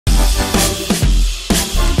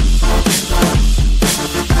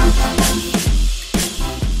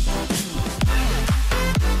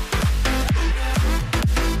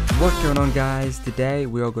on guys, today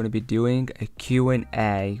we are going to be doing a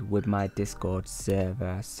Q&A with my Discord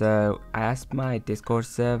server. So I asked my Discord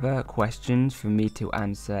server questions for me to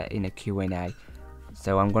answer in a Q&A.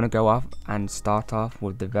 So I'm going to go off and start off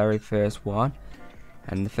with the very first one.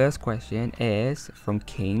 And the first question is from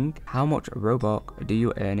King. How much Roblox do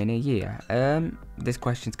you earn in a year? This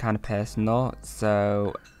question's kind of personal,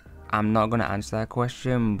 so I'm not going to answer that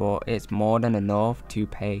question, but it's more than enough to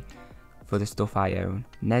pay for the stuff I own.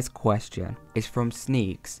 Next question is from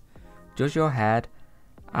Sneaks. Does your head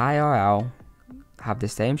IRL have the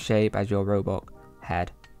same shape as your Roblox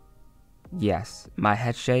head? Yes, my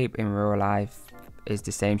head shape in real life is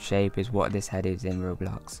the same shape as what this head is in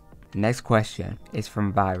Roblox. Next question is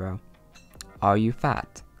from Viro. Are you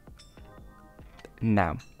fat?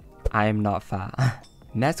 No, I am not fat.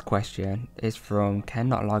 Next question is from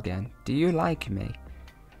Cannot Login. Do you like me?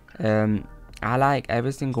 I like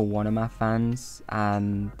every single one of my fans,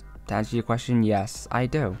 and to answer your question, yes, I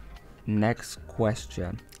do. Next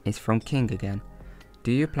question is from King again.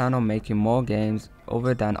 Do you plan on making more games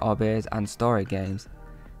other than obbies and story games?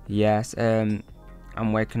 Yes,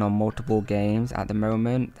 I'm working on multiple games at the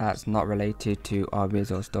moment that's not related to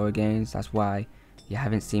obbies or story games. That's why you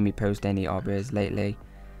haven't seen me post any obbies lately.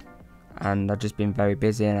 And I've just been very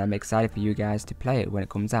busy, and I'm excited for you guys to play it when it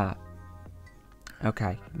comes out.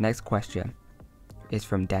 Okay, next question is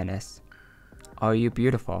from Dennis. Are you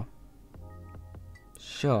beautiful?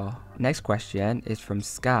 Sure. Next question is from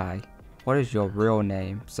Sky. What is your real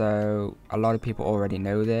name? So a lot of people already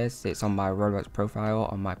know this. It's on my Roblox profile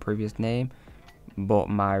on my previous name, but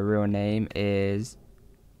my real name is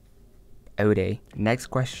Odie. Next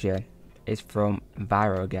question is from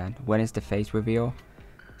Viro again. When is the face reveal?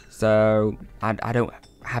 So I don't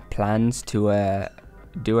have plans to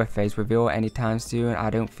do a face reveal anytime soon. I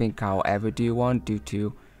don't think I'll ever do one due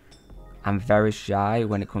to I'm very shy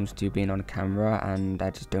when it comes to being on camera, and I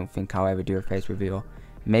just don't think I'll ever do a face reveal.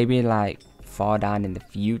 Maybe like far down in the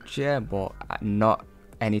future, but not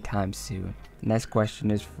anytime soon. Next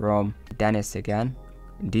question is from Dennis again.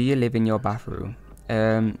 Do you live in your bathroom?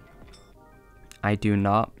 I do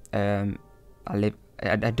not. I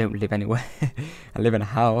don't live anywhere. I live in a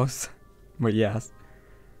house, but yes.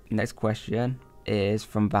 Next question is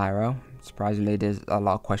from Viro. Surprisingly, there's a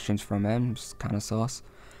lot of questions from him. It's kind of sauce.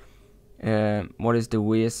 What is the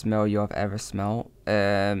weirdest smell you have ever smelled?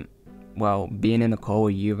 Well, being in the car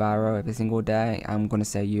with you, Viro, every single day, I'm gonna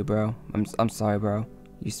say you, bro. I'm sorry, bro.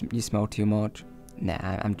 You smell too much. Nah,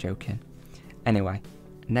 I'm joking. Anyway,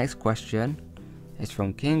 next question is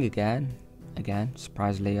from King again. Again,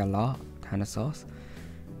 surprisingly a lot. Kind of sauce.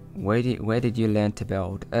 Where did you learn to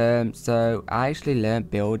build? So I actually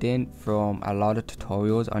learned building from a lot of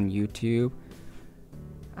tutorials on YouTube,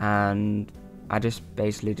 and I just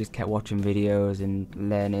basically kept watching videos and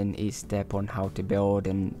learning each step on how to build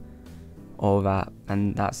and all that,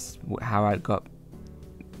 and that's how I got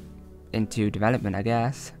into development, I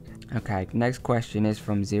guess. Okay, next question is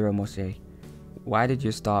from Zero Mushy. Why did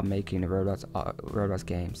you start making the Roblox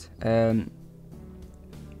games?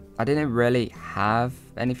 I didn't really have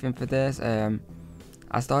anything for this.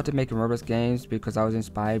 I started making Roblox games because I was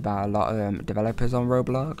inspired by a lot of developers on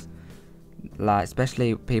Roblox, like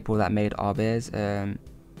especially people that made obbies, and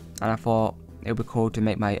I thought it would be cool to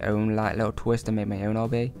make my own like little twist and make my own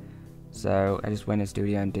obby. So I just went in the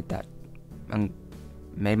studio and did that and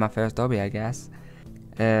made my first obby, I guess.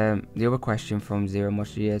 The other question from Zero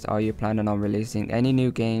Mushy is, are you planning on releasing any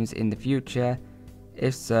new games in the future?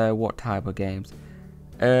 If so, what type of games?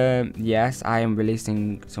 Yes, I am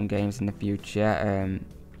releasing some games in the future.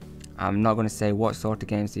 I'm not going to say what sort of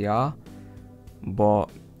games they are, but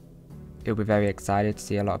it'll be very excited to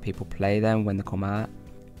see a lot of people play them when they come out.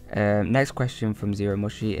 Next question from Zero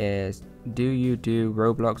Mushy is, do you do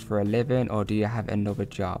Roblox for a living or do you have another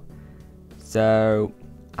job? So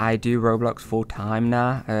I do Roblox full time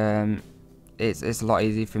now. It's a lot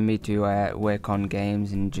easier for me to work on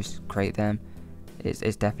games and just create them.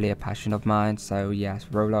 It's definitely a passion of mine, so yes,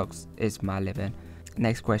 Roblox is my living.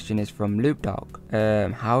 Next question is from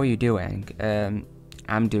LoopDog. How are you doing?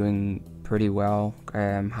 I'm doing pretty well.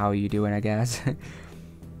 How are you doing, I guess?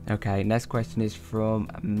 Okay, next question is from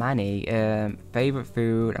Manny. Favorite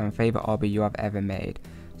food and favorite hobby you have ever made?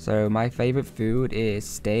 So my favorite food is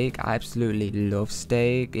steak. I absolutely love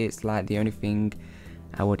steak. It's like the only thing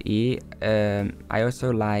I would eat. I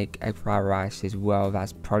also like egg fried rice as well.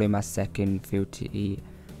 That's probably my second food to eat.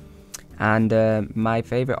 And my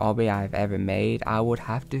favorite hobby I've ever made, I would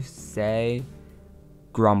have to say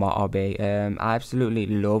grandma hobby. I absolutely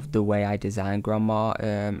love the way I design grandma.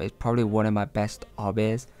 It's probably one of my best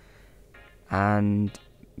hobbies, and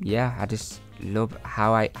yeah, I just love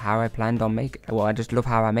how I planned on making. Well, I just love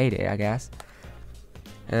how I made it, I guess.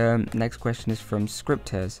 Next question is from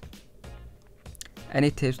Scripters.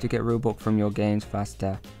 Any tips to get rulebook from your games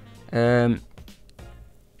faster?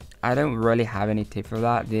 I don't really have any tip for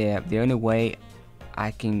that. The only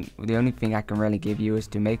thing I can really give you is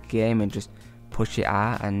to make a game and just push it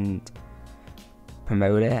out and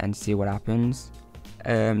promote it and see what happens.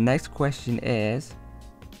 Next question is,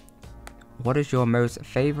 what is your most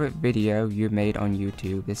favorite video you made on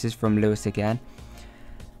YouTube? This is from Lewis again.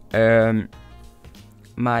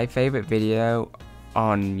 My favorite video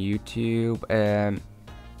on YouTube,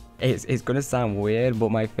 it's gonna sound weird, but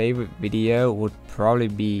my favorite video would probably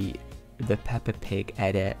be the Peppa Pig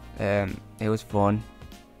edit. It was fun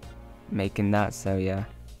making that, so yeah.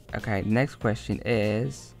 Okay, next question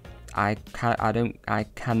is, I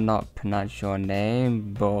cannot pronounce your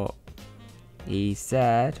name, but he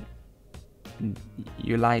said,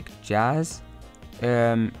 you like jazz?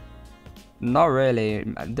 Not really.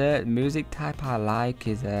 The music type I like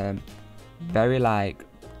is very like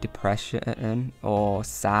depression or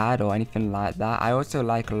sad or anything like that. I also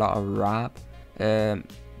like a lot of rap.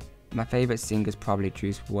 My favorite singer is probably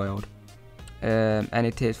Juice WRLD.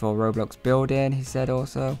 Any tips for Roblox building? He said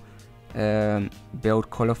also. Build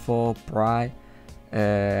colorful, bright.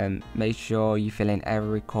 Make sure you fill in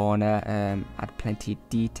every corner. Add plenty of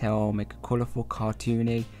detail. Make it colorful,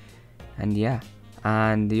 cartoony, and yeah.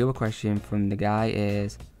 And the other question from the guy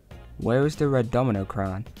is, where is the red domino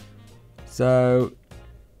crown? So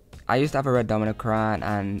I used to have a red domino crown,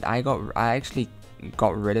 and I actually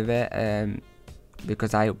got rid of it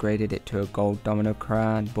because I upgraded it to a gold domino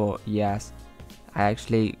crown. But yes, I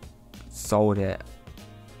actually sold it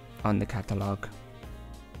on the catalog.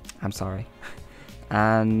 I'm sorry.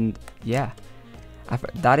 And yeah,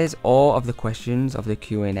 that is all of the questions of the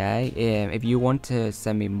Q&A. If you want to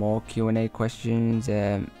send me more Q&A questions,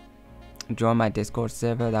 join my Discord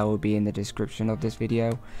server. That will be in the description of this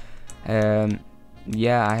video.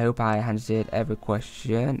 Yeah, I hope I answered every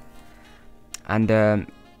question, and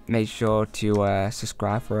make sure to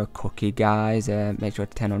subscribe for a cookie, guys. Make sure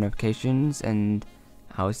to turn on notifications, and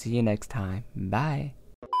I'll see you next time. Bye.